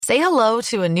Say hello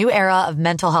to a new era of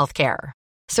mental health care.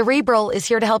 Cerebral is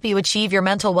here to help you achieve your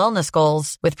mental wellness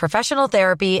goals with professional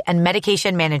therapy and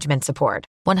medication management support.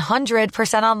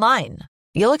 100% online.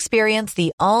 You'll experience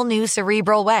the all-new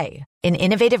Cerebral Way, an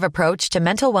innovative approach to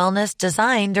mental wellness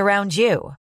designed around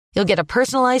you. You'll get a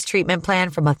personalized treatment plan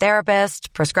from a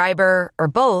therapist, prescriber, or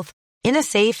both in a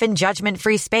safe and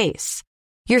judgment-free space.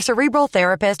 Your Cerebral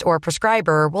therapist or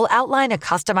prescriber will outline a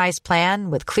customized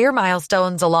plan with clear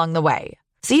milestones along the way,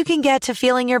 so you can get to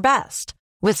feeling your best.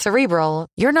 With Cerebral,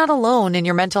 you're not alone in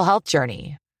your mental health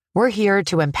journey. We're here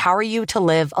to empower you to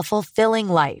live a fulfilling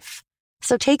life.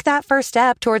 So take that first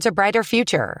step towards a brighter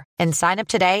future and sign up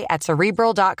today at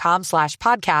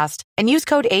Cerebral.com/podcast and use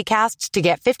code ACAST to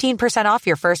get 15% off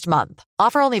your first month.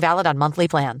 Offer only valid on monthly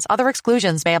plans. Other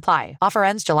exclusions may apply. Offer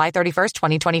ends July 31st,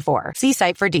 2024. See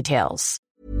site for details.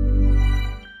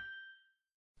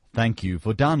 Thank you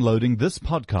for downloading this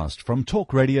podcast from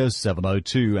Talk Radio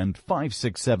 702 and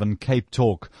 567 Cape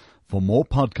Talk. For more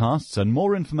podcasts and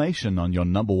more information on your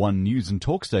number one news and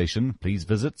talk station, please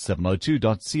visit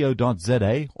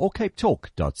 702.co.za or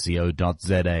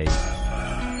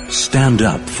capetalk.co.za. Stand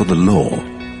up for the law.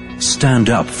 Stand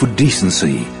up for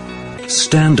decency.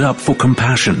 Stand up for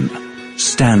compassion.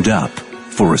 Stand up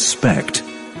for respect.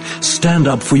 Stand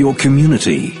up for your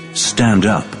community. Stand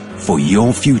up for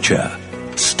your future.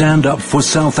 Stand up for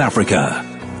South Africa.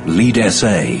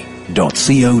 LeadSA.co.za.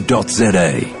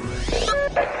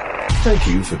 Thank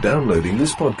you for downloading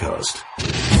this podcast.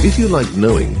 If you like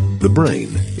knowing, the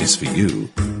brain is for you.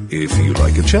 If you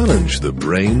like a challenge, the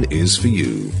brain is for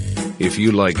you. If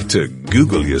you like to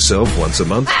Google yourself once a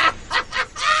month,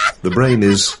 the brain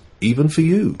is even for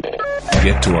you.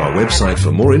 Get to our website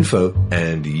for more info,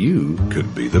 and you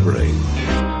could be the brain.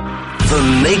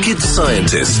 The Naked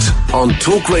Scientist on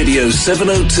Talk Radio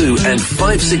 702 and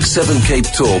 567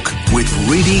 Cape Talk with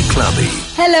Reedy Clubby.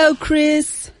 Hello,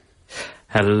 Chris.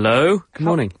 Hello. Good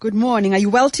morning. Good morning. Are you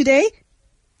well today?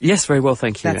 Yes, very well,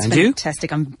 thank you. That's and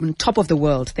fantastic. I'm on top of the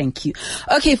world, thank you.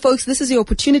 Okay, folks, this is your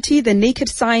opportunity. The Naked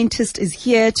Scientist is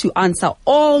here to answer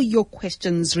all your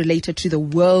questions related to the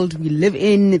world we live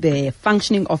in, the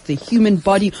functioning of the human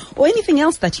body, or anything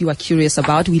else that you are curious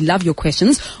about. We love your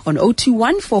questions on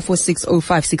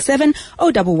 021-446-0567,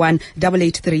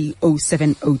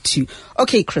 011-883-0702.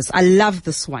 Okay, Chris, I love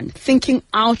this one. Thinking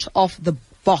out of the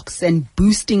box and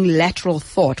boosting lateral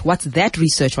thought. What's that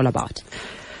research all about?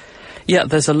 Yeah,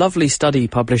 there's a lovely study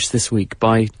published this week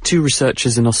by two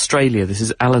researchers in Australia. This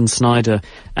is Alan Snyder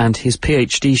and his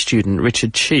PhD student,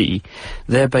 Richard Chi.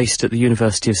 They're based at the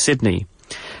University of Sydney.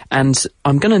 And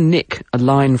I'm going to nick a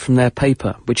line from their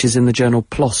paper, which is in the journal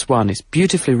PLOS One. It's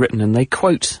beautifully written, and they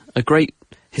quote a great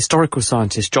historical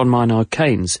scientist, John Maynard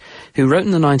Keynes, who wrote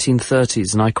in the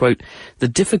 1930s, and I quote, "The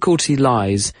difficulty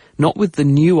lies not with the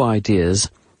new ideas,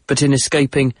 but in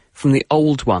escaping from the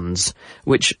old ones,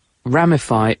 which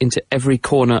ramify into every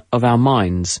corner of our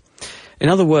minds." In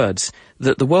other words,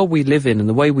 that the world we live in and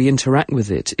the way we interact with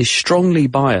it is strongly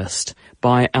biased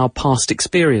by our past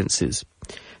experiences.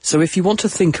 So if you want to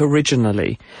think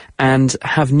originally and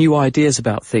have new ideas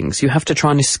about things, you have to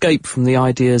try and escape from the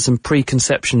ideas and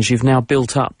preconceptions you've now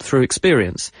built up through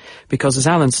experience. Because as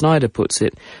Alan Snyder puts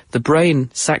it, the brain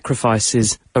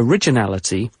sacrifices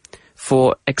originality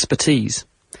for expertise.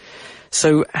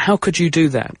 So how could you do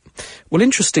that? Well,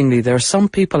 interestingly, there are some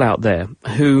people out there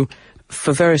who,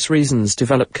 for various reasons,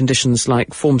 develop conditions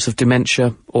like forms of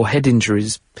dementia or head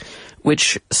injuries,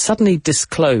 which suddenly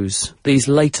disclose these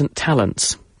latent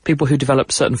talents. People who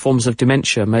develop certain forms of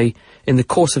dementia may, in the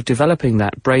course of developing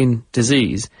that brain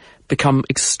disease, become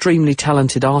extremely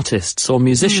talented artists or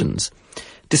musicians,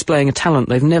 displaying a talent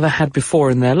they've never had before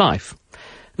in their life.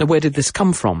 Now, where did this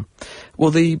come from? Well,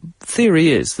 the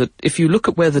theory is that if you look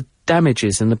at where the damage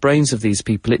is in the brains of these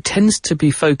people, it tends to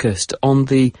be focused on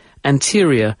the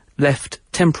anterior left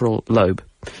temporal lobe,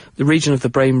 the region of the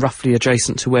brain roughly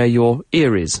adjacent to where your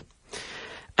ear is.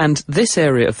 And this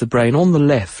area of the brain on the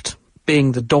left,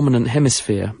 being the dominant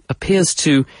hemisphere, appears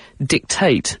to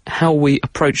dictate how we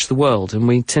approach the world, and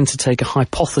we tend to take a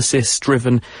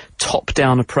hypothesis-driven,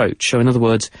 top-down approach. So in other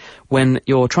words, when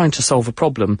you're trying to solve a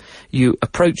problem, you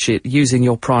approach it using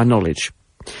your prior knowledge.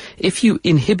 If you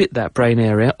inhibit that brain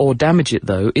area or damage it,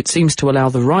 though, it seems to allow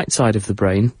the right side of the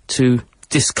brain to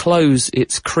disclose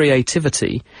its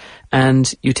creativity,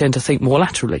 and you tend to think more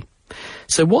laterally.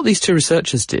 So what these two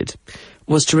researchers did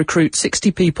was to recruit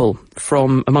 60 people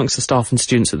from amongst the staff and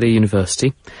students at the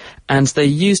university, and they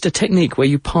used a technique where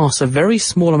you pass a very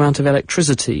small amount of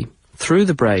electricity through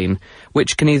the brain,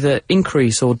 which can either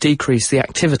increase or decrease the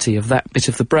activity of that bit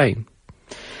of the brain.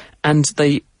 And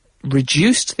they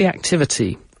reduced the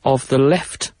activity of the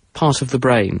left part of the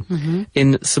brain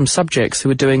in some subjects who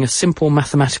were doing a simple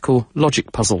mathematical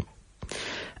logic puzzle.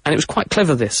 And it was quite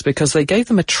clever, this, because they gave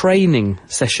them a training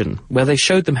session where they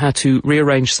showed them how to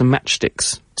rearrange some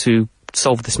matchsticks to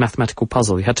solve this mathematical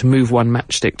puzzle. You had to move one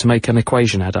matchstick to make an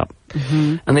equation add up.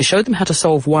 And they showed them how to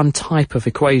solve one type of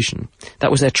equation.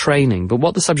 That was their training. But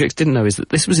what the subjects didn't know is that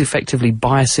this was effectively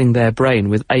biasing their brain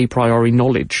with a priori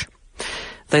knowledge.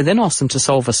 They then asked them to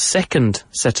solve a second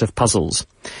set of puzzles,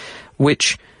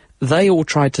 which they all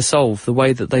tried to solve the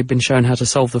way that they'd been shown how to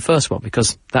solve the first one,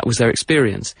 because that was their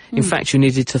experience. In fact, you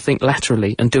needed to think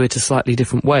laterally and do it a slightly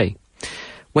different way.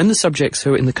 When the subjects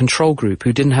who were in the control group,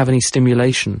 who didn't have any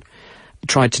stimulation,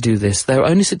 tried to do this, they were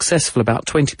only successful about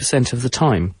 20% of the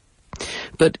time.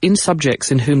 But in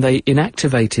subjects in whom they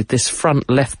inactivated this front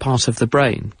left part of the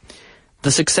brain,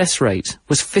 the success rate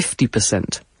was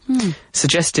 50%.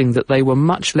 Suggesting that they were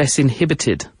much less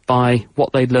inhibited by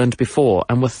what they'd learned before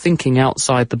and were thinking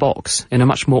outside the box in a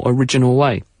much more original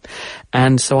way.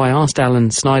 And so I asked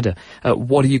Alan Snyder,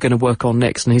 what are you going to work on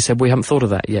next? And he said, we haven't thought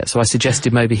of that yet. So I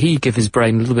suggested maybe he give his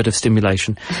brain a little bit of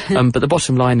stimulation. But the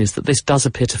bottom line is that this does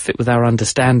appear to fit with our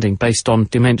understanding based on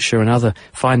dementia and other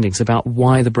findings about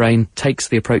why the brain takes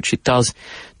the approach it does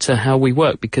to how we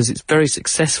work, because it's very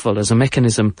successful as a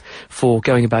mechanism for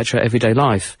going about your everyday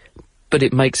life. But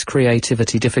it makes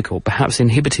creativity difficult. Perhaps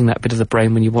inhibiting that bit of the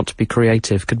brain when you want to be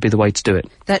creative could be the way to do it.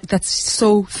 That's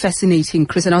so fascinating,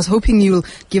 Chris. And I was hoping you'll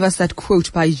give us that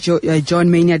quote by John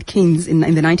Maynard Keynes in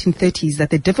the 1930s, that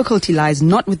the difficulty lies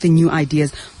not with the new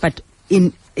ideas, but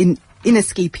in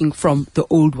escaping from the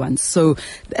old ones. So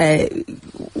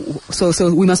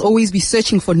we must always be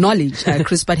searching for knowledge,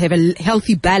 Chris, but have a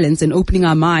healthy balance and opening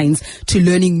our minds to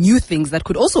learning new things that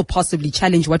could also possibly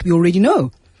challenge what we already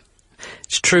know.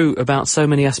 It's true about so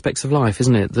many aspects of life,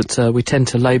 isn't it? That we tend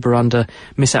to labour under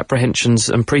misapprehensions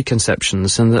and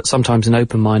preconceptions, and that sometimes an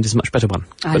open mind is a much better one.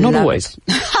 But not always.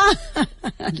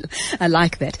 I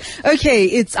like that. Okay,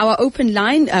 it's our open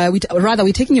line.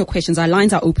 We're taking your questions. Our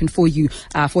lines are open for you,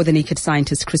 for the Naked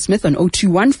Scientist, Chris Smith, on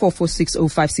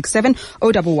 021-446-0567,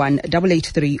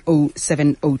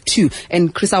 011-883-0702.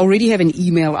 And Chris, I already have an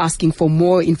email asking for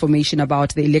more information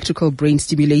about the electrical brain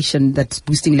stimulation that's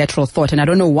boosting lateral thought. And I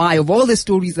don't know why, of all the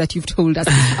stories that you've told us,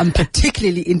 I'm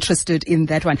particularly interested in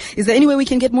that one. Is there any way we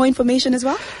can get more information as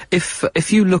well?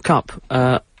 If you look up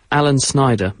Alan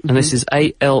Snyder, and this is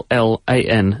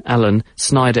A-L-L-A-N, Alan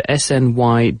Snyder,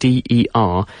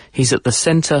 S-N-Y-D-E-R. He's at the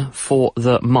Centre for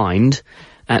the Mind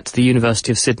at the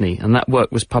University of Sydney, and that work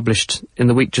was published in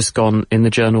the week just gone in the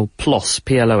journal PLOS,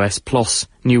 P-L-O-S, PLOS,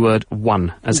 new word,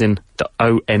 one, as in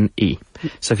O-N-E.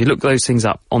 So if you look those things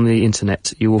up on the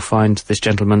internet, you will find this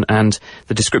gentleman and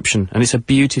the description, and it's a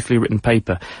beautifully written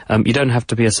paper. You don't have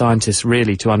to be a scientist,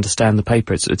 really, to understand the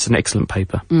paper. It's an excellent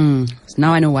paper.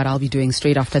 Now I know what I'll be doing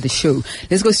straight after the show.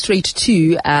 Let's go straight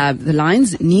to the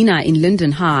lines. Nina in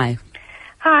Linden, hi.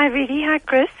 Hi, Rudy. Hi,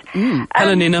 Chris.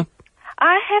 Hello, Nina.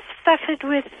 I have suffered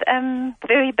with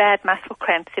very bad muscle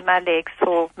cramps in my legs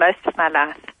for most of my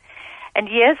life. And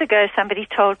years ago, somebody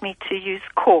told me to use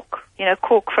cork,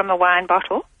 cork from a wine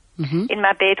bottle, in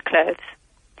my bedclothes,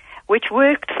 which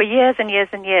worked for years and years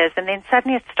and years, and then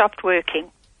suddenly it stopped working.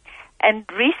 And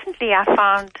recently I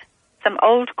found some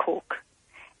old cork,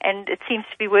 and it seems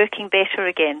to be working better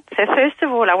again. So first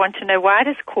of all, I want to know, why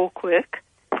does cork work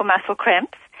for muscle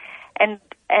cramps, and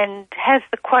has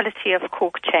the quality of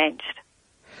cork changed?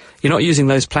 You're not using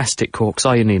those plastic corks,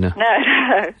 are you, Nina?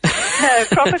 No,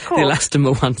 proper cork. The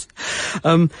elastomer ones.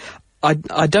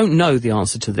 I don't know the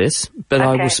answer to this, but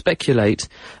I will speculate.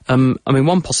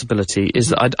 One possibility is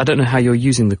that I don't know how you're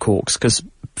using the corks, because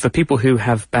for people who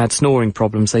have bad snoring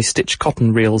problems, they stitch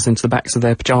cotton reels into the backs of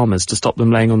their pyjamas to stop them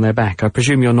laying on their back. I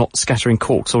presume you're not scattering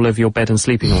corks all over your bed and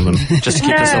sleeping on them just to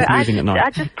keep yourself moving at night.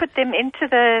 I just put them into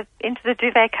the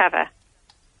duvet cover.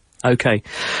 Okay.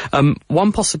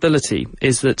 One possibility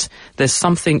is that there's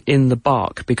something in the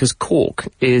bark, because cork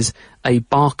is a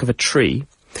bark of a tree,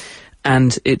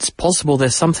 and it's possible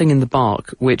there's something in the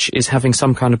bark which is having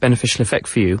some kind of beneficial effect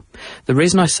for you. The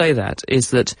reason I say that is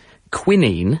that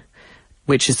quinine,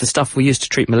 which is the stuff we use to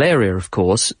treat malaria, of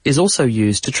course, is also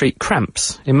used to treat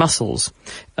cramps in muscles.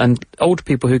 And old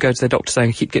people who go to their doctor saying,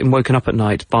 I keep getting woken up at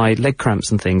night by leg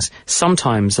cramps and things,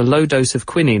 sometimes a low dose of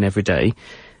quinine every day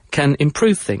can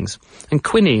improve things. And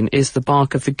quinine is the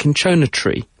bark of the cinchona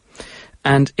tree.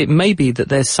 And it may be that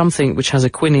there's something which has a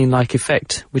quinine-like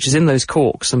effect, which is in those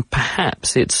corks, and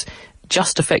perhaps it's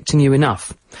just affecting you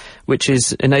enough, which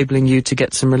is enabling you to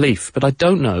get some relief. But I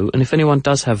don't know, and if anyone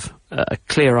does have a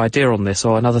clear idea on this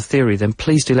or another theory, then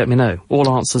please do let me know.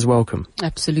 All answers welcome.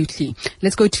 Absolutely.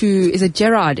 Let's go to, is it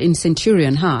Gerard in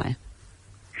Centurion? Hi.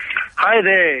 Hi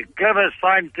there, clever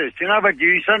scientist. You know, but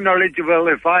you're so knowledgeable.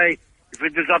 If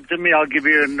it is up to me, I'll give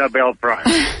you a Nobel Prize.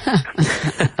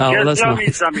 Just tell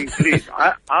me something, please.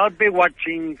 I'll be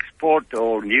watching sport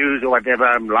or news or whatever.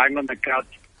 I'm lying on the couch,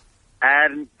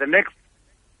 and the next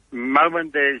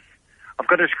moment I've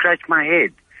got to scratch my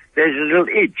head. There's a little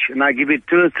itch, and I give it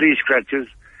 2 or 3 scratches,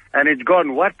 and it's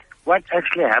gone. What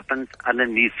actually happens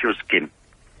underneath your skin?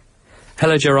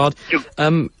 Hello, Gerard.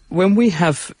 When we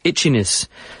have itchiness,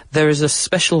 there is a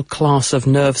special class of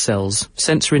nerve cells,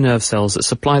 sensory nerve cells, that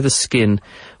supply the skin,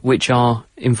 which are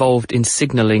involved in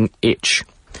signalling itch.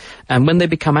 And when they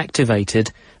become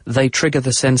activated, they trigger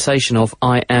the sensation of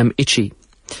I am itchy.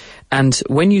 And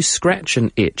when you scratch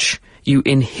an itch, you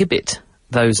inhibit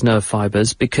those nerve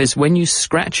fibers, because when you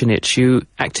scratch an itch, you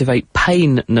activate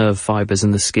pain nerve fibers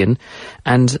in the skin,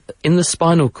 and in the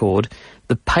spinal cord,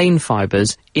 the pain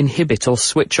fibers inhibit or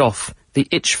switch off the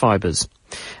itch fibers.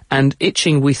 And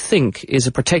itching, we think, is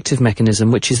a protective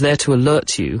mechanism which is there to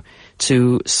alert you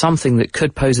to something that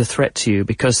could pose a threat to you,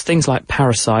 because things like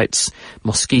parasites,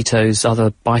 mosquitoes,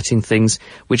 other biting things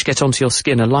which get onto your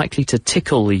skin are likely to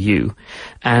tickle you,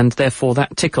 and therefore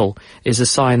that tickle is a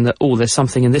sign that, oh, there's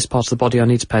something in this part of the body I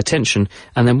need to pay attention.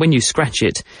 And then when you scratch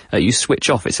it, you switch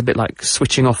off. It's a bit like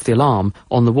switching off the alarm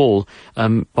on the wall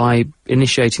by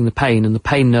initiating the pain, and the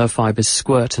pain nerve fibers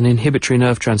squirt an inhibitory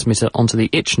nerve transmitter onto the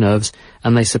itch nerves,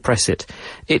 and they suppress it.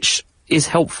 Itch is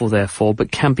helpful, therefore,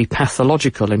 but can be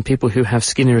pathological in people who have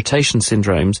skin irritation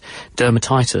syndromes,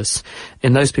 dermatitis.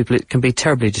 In those people, it can be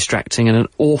terribly distracting and an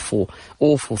awful,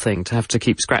 awful thing to have to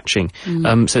keep scratching.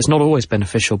 So it's not always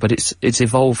beneficial, but it's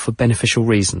evolved for beneficial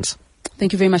reasons.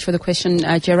 Thank you very much for the question,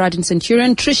 Gerard in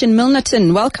Centurion. Trish in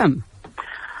Milnerton, welcome.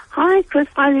 Hi, Chris.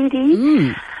 Hi,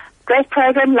 Rudy. Great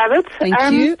program, love it.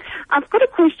 Thank you. I've got a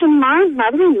question. My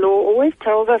mother-in-law always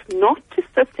tells us not to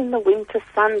sit in the winter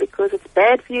sun because it's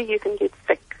bad for you, you can get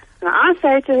sick. And I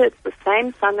say to her, it's the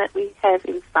same sun that we have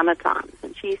in summertime.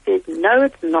 And she says, no,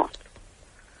 it's not.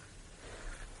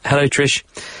 Hello, Trish.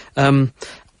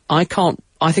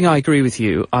 I think I agree with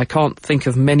you. I can't think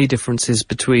of many differences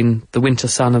between the winter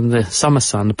sun and the summer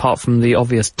sun, apart from the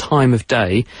obvious time of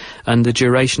day and the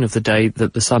duration of the day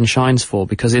that the sun shines for,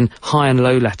 because in high and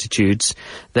low latitudes,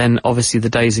 then obviously the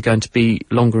days are going to be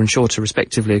longer and shorter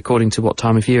respectively according to what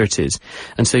time of year it is.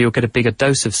 And so you'll get a bigger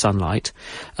dose of sunlight.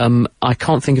 I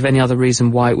can't think of any other reason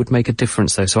why it would make a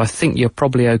difference, though, so I think you're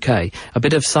probably okay. A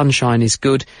bit of sunshine is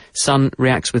good. Sun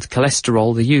reacts with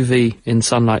cholesterol. The UV in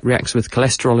sunlight reacts with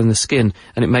cholesterol in the skin,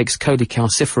 and it makes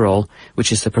cholecalciferol,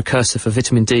 which is the precursor for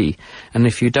vitamin D. And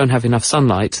if you don't have enough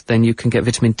sunlight, then you can get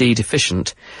vitamin D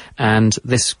deficient, and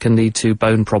this can lead to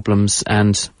bone problems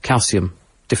and calcium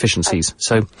deficiencies.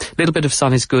 So a little bit of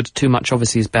sun is good. Too much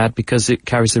obviously is bad, because it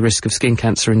carries the risk of skin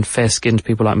cancer in fair-skinned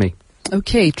people like me.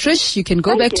 Okay, Trish, you can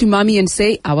go back to Mummy and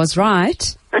say, I was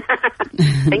right.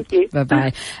 Thank you.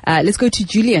 Bye-bye. Let's go to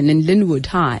Julian in Linwood.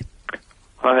 Hi.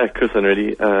 Hi, Chris and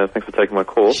Rudy. Thanks for taking my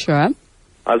call. Sure.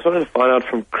 I just wanted to find out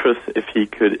from Chris if he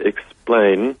could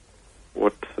explain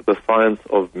what the science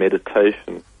of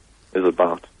meditation is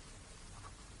about.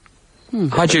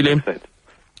 Hi, Julian.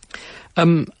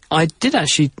 I did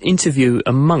actually interview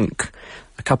a monk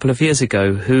a couple of years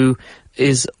ago who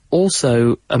is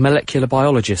also a molecular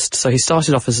biologist. So he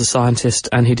started off as a scientist,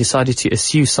 and he decided to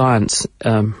eschew science,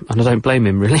 and I don't blame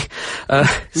him, really,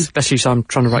 especially as I'm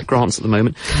trying to write grants at the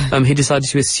moment. He decided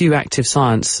to eschew active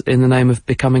science in the name of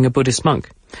becoming a Buddhist monk.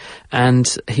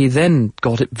 And he then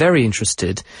got very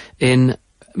interested in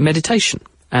meditation.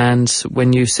 And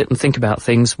when you sit and think about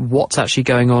things, what's actually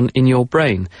going on in your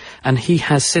brain. And he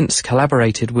has since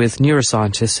collaborated with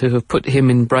neuroscientists who have put him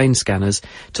in brain scanners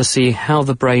to see how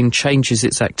the brain changes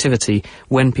its activity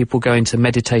when people go into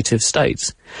meditative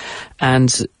states.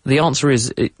 And the answer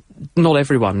is, not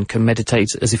everyone can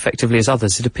meditate as effectively as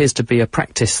others. It appears to be a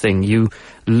practice thing. You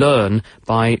learn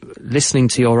by listening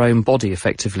to your own body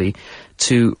effectively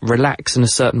to relax in a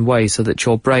certain way so that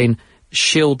your brain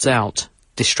shields out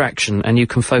distraction, and you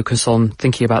can focus on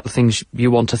thinking about the things you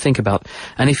want to think about.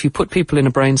 And if you put people in a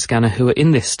brain scanner who are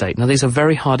in this state, now these are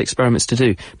very hard experiments to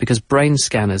do, because brain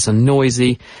scanners are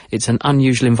noisy, it's an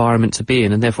unusual environment to be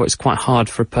in, and therefore it's quite hard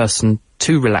for a person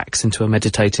to relax into a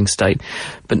meditating state.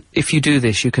 But if you do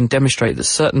this, you can demonstrate that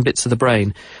certain bits of the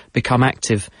brain become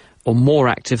active, or more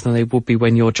active than they would be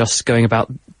when you're just going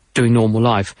about doing normal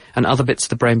life, and other bits of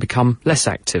the brain become less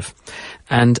active.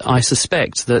 And I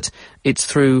suspect that it's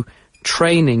through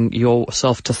training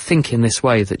yourself to think in this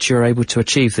way that you're able to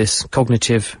achieve this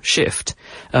cognitive shift.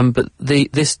 But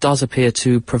this does appear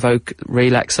to provoke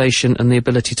relaxation and the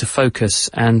ability to focus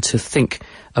and to think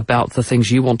about the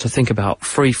things you want to think about,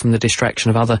 free from the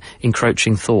distraction of other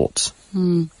encroaching thoughts.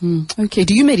 Okay,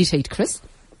 do you meditate, Chris?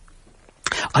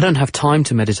 I don't have time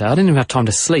to meditate. I don't even have time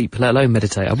to sleep, let alone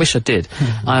meditate. I wish I did.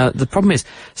 The problem is,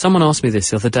 someone asked me this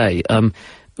the other day,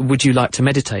 would you like to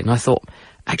meditate? And I thought,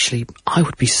 actually, I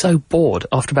would be so bored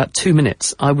after about 2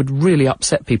 minutes. I would really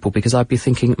upset people because I'd be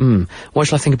thinking, what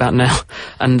shall I think about now?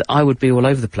 And I would be all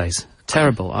over the place.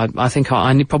 Terrible. I think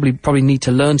I probably need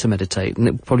to learn to meditate, and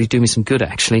it would probably do me some good,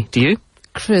 actually. Do you?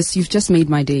 Chris, you've just made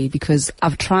my day, because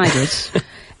I've tried it.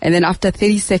 And then after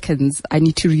 30 seconds, I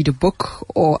need to read a book,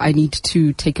 or I need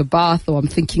to take a bath, or I'm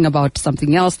thinking about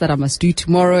something else that I must do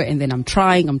tomorrow, and then I'm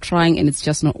trying, and it's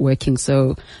just not working.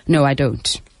 So, no, I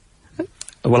don't.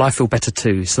 Well, I feel better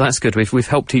too, so that's good. We've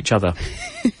helped each other.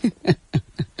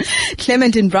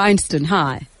 Clement in Bryanston,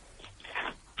 hi.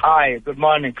 Hi, good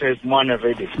morning, Chris. Morning,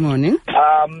 everybody. Morning.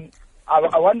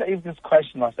 I wonder if this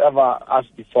question was ever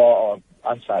asked before or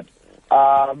answered.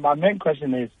 My main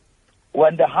question is,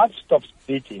 when the heart stops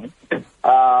beating,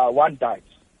 one dies.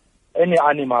 Any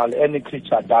animal, any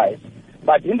creature dies.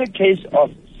 But in the case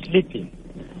of sleeping,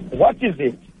 what is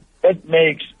it that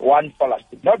makes one fall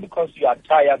asleep? Not because you are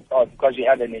tired or because you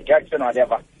had an injection or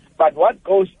whatever, but what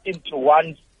goes into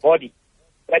one's body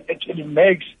that actually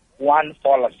makes one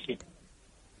fall asleep?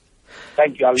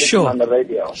 Thank you. I'll listen on the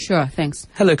radio. Sure, thanks.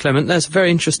 Hello, Clement. That's a very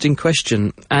interesting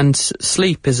question. And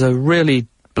sleep is a really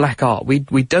black art. We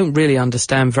don't really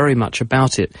understand very much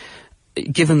about it,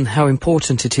 given how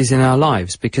important it is in our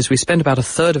lives, because we spend about a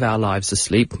third of our lives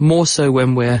asleep, more so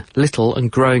when we're little and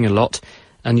growing a lot,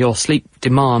 and your sleep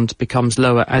demand becomes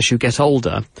lower as you get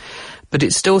older. But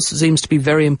it still seems to be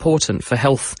very important for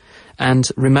health and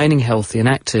remaining healthy and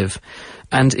active.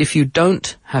 And if you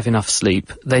don't have enough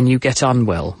sleep, then you get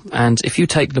unwell. And if you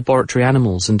take laboratory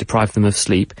animals and deprive them of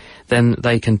sleep, then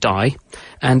they can die.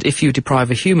 And if you deprive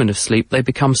a human of sleep, they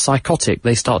become psychotic.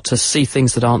 They start to see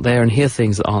things that aren't there and hear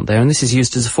things that aren't there. And this is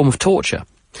used as a form of torture.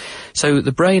 So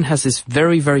the brain has this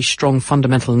very, very strong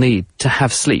fundamental need to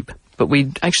have sleep. But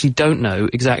we actually don't know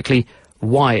exactly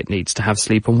why it needs to have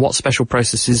sleep and what special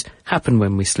processes happen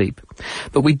when we sleep.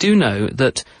 But we do know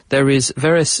that there is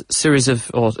various series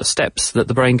of or steps that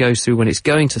the brain goes through when it's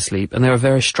going to sleep, and there are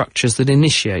various structures that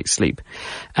initiate sleep.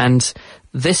 And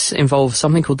this involves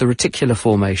something called the reticular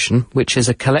formation, which is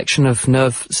a collection of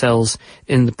nerve cells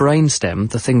in the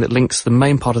brainstem, the thing that links the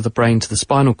main part of the brain to the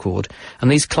spinal cord. And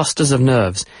these clusters of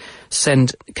nerves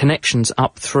send connections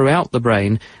up throughout the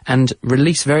brain and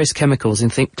release various chemicals,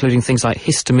 including things like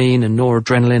histamine and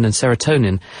noradrenaline and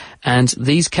serotonin. And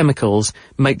these chemicals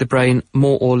make the brain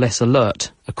more or less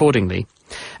alert accordingly.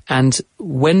 And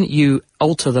when you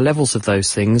alter the levels of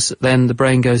those things, then the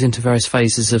brain goes into various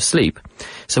phases of sleep.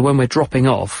 So when we're dropping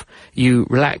off, you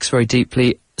relax very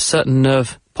deeply, certain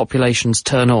nerve populations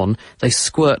turn on, they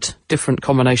squirt different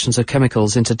combinations of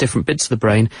chemicals into different bits of the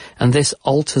brain, and this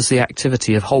alters the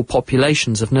activity of whole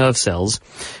populations of nerve cells,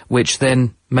 which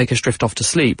then make us drift off to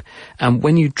sleep. And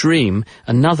when you dream,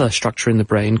 another structure in the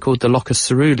brain called the locus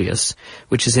ceruleus,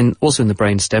 which is also in the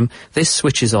brainstem, this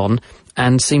switches on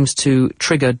and seems to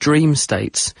trigger dream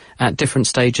states at different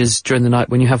stages during the night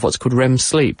when you have what's called REM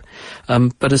sleep.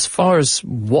 But as far as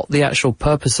what the actual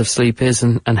purpose of sleep is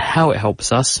and how it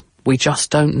helps us, we just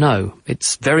don't know.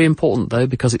 It's very important, though,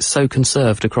 because it's so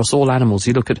conserved across all animals.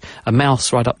 You look at a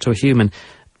mouse right up to a human,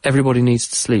 everybody needs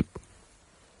to sleep.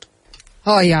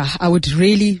 Oh, yeah, I would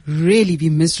really, really be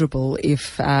miserable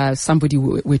if somebody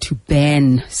were to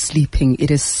ban sleeping. It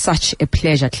is such a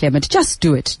pleasure, Clement. Just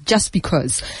do it, just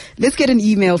because. Let's get an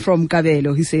email from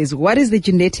Gabelo who says, what is the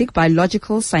genetic,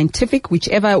 biological, scientific,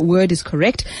 whichever word is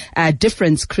correct,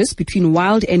 difference, Chris, between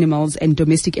wild animals and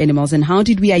domestic animals, and how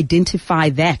did we identify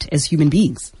that as human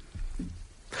beings?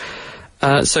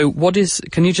 So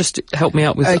can you just help me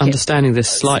out with understanding this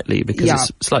slightly, because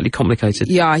it's slightly complicated.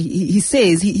 Yeah, he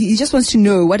says he just wants to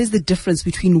know what is the difference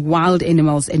between wild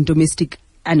animals and domestic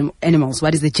animals.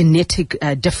 What is the genetic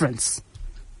difference?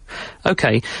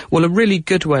 Okay, well, a really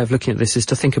good way of looking at this is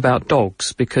to think about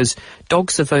dogs, because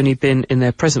dogs have only been in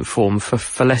their present form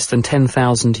for less than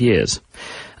 10,000 years.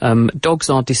 Dogs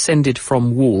are descended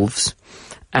from wolves,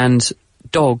 and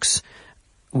dogs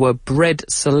were bred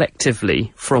selectively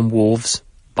from wolves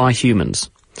by humans.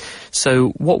 So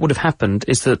what would have happened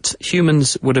is that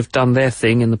humans would have done their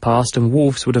thing in the past and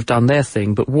wolves would have done their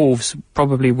thing, but wolves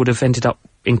probably would have ended up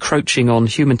encroaching on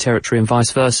human territory and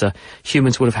vice versa.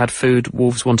 Humans would have had food,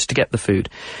 wolves wanted to get the food.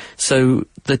 So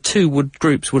the two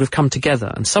groups would have come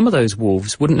together, and some of those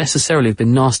wolves wouldn't necessarily have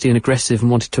been nasty and aggressive and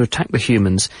wanted to attack the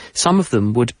humans. Some of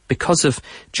them would, because of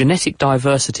genetic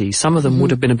diversity, some of them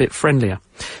would have been a bit friendlier.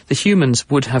 The humans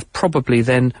would have probably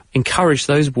then encouraged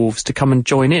those wolves to come and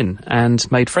join in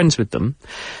and made friends with them.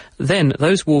 then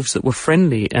those wolves that were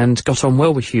friendly and got on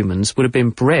well with humans would have been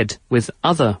bred with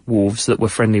other wolves that were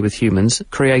friendly with humans,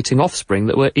 creating offspring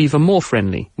that were even more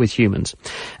friendly with humans.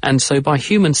 And so by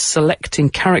humans selecting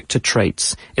character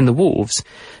traits in the wolves,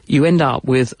 you end up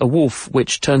with a wolf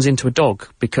which turns into a dog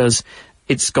because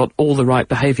it's got all the right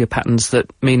behaviour patterns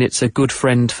that mean it's a good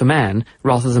friend for man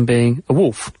rather than being a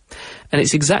wolf. And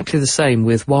it's exactly the same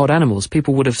with wild animals.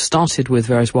 People would have started with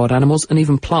various wild animals and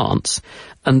even plants,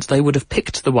 and they would have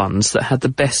picked the ones that had the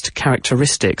best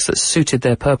characteristics that suited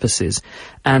their purposes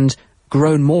and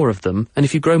grown more of them. And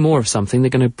if you grow more of something, they're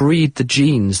going to breed the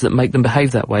genes that make them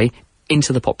behave that way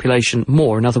into the population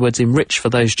more, in other words, enrich for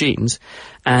those genes,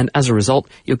 and as a result,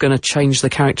 you're going to change the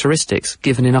characteristics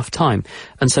given enough time.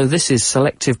 And so this is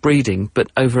selective breeding,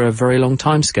 but over a very long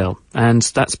time scale. And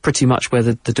that's pretty much where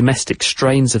the domestic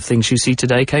strains of things you see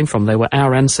today came from. They were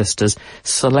our ancestors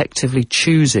selectively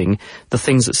choosing the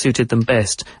things that suited them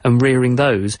best and rearing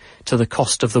those to the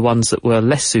cost of the ones that were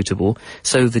less suitable.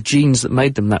 So the genes that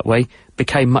made them that way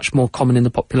became much more common in the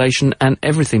population, and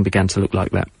everything began to look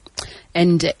like that.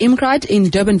 And Imgrad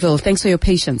in Durbanville, thanks for your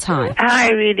patience. Hi.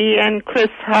 Hi, Rudy and Chris.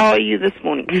 How are you this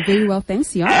morning? We're very well,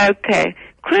 thanks. Yeah. Okay.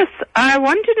 Chris, I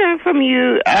want to know from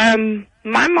you,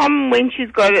 my mom, when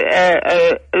she's got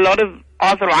a lot of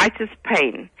arthritis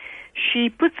pain, she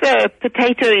puts a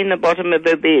potato in the bottom of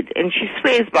her bed and she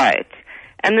swears by it.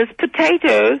 And this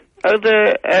potato,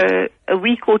 over a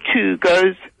week or two,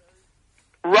 goes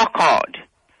rock hard.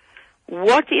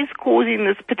 What is causing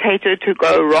this potato to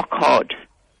go rock hard?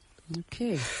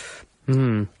 Okay.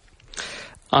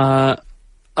 I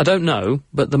don't know,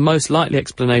 but the most likely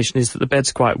explanation is that the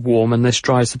bed's quite warm and this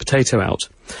dries the potato out.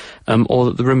 Or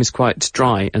that the room is quite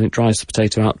dry and it dries the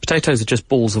potato out. Potatoes are just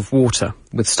balls of water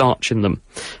with starch in them.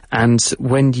 And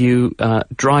when you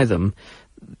dry them,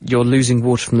 you're losing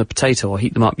water from the potato, or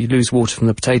heat them up, you lose water from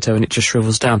the potato and it just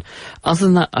shrivels down. Other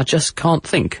than that, I just can't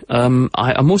think. I'm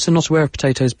also not aware of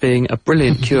potatoes being a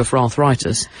brilliant cure for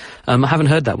arthritis. I haven't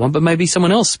heard that one, but maybe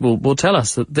someone else will tell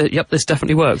us that yep, this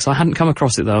definitely works. I hadn't come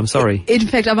across it though, I'm sorry. In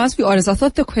fact, I must be honest, I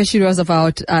thought the question was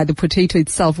about the potato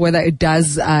itself, whether it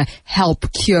does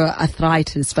help cure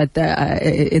arthritis, but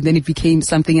and then it became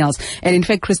something else. And in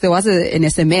fact, Chris, there was an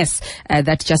SMS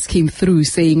that just came through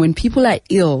saying when people are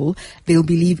ill, they'll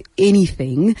believe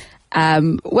anything.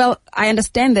 Well, I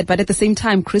understand that, but at the same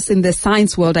time, Chris, in the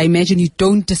science world, I imagine you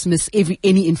don't dismiss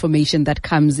any information that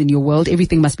comes in your world.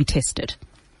 Everything must be tested.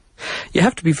 You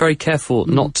have to be very careful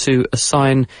not to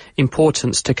assign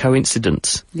importance to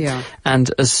coincidence. Yeah.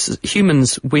 And as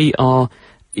humans, we are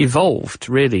evolved,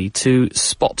 really, to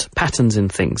spot patterns in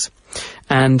things.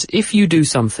 And if you do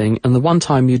something and the one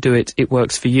time you do it, it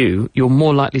works for you, you're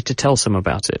more likely to tell someone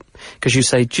about it. Because you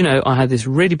say, do you know, I had this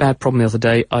really bad problem the other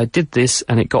day, I did this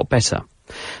and it got better.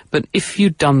 But if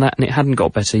you'd done that and it hadn't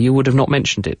got better, you would have not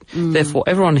mentioned it. Therefore,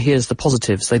 everyone hears the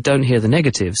positives, they don't hear the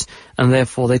negatives, and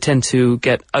therefore they tend to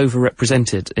get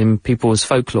overrepresented in people's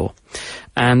folklore.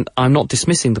 And I'm not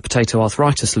dismissing the potato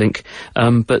arthritis link,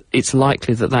 but it's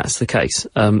likely that that's the case,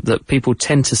 that people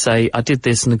tend to say, I did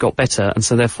this and it got better, and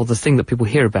so therefore the thing that people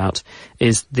hear about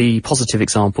is the positive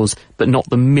examples, but not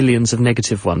the millions of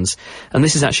negative ones. And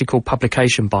this is actually called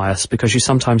publication bias, because you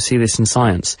sometimes see this in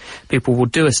science. People will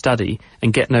do a study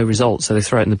and get no results, so they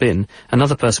throw it in the bin.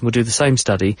 Another person will do the same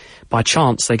study. By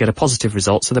chance, they get a positive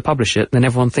result, so they publish it, and then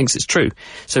everyone thinks it's true.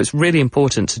 So it's really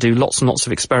important to do lots and lots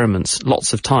of experiments,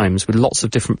 lots of times, with lots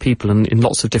of different people and in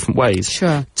lots of different ways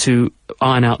to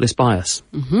iron out this bias.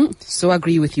 So I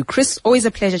agree with you. Chris, always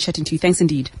a pleasure chatting to you. Thanks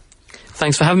indeed.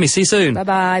 Thanks for having me. See you soon.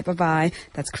 Bye-bye. Bye-bye.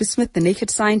 That's Chris Smith, the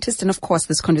Naked Scientist. And of course,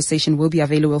 this conversation will be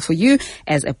available for you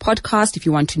as a podcast. If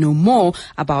you want to know more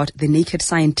about the Naked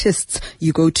Scientists,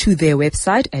 you go to their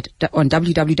website on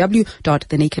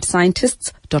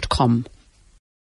www.thenakedscientists.com.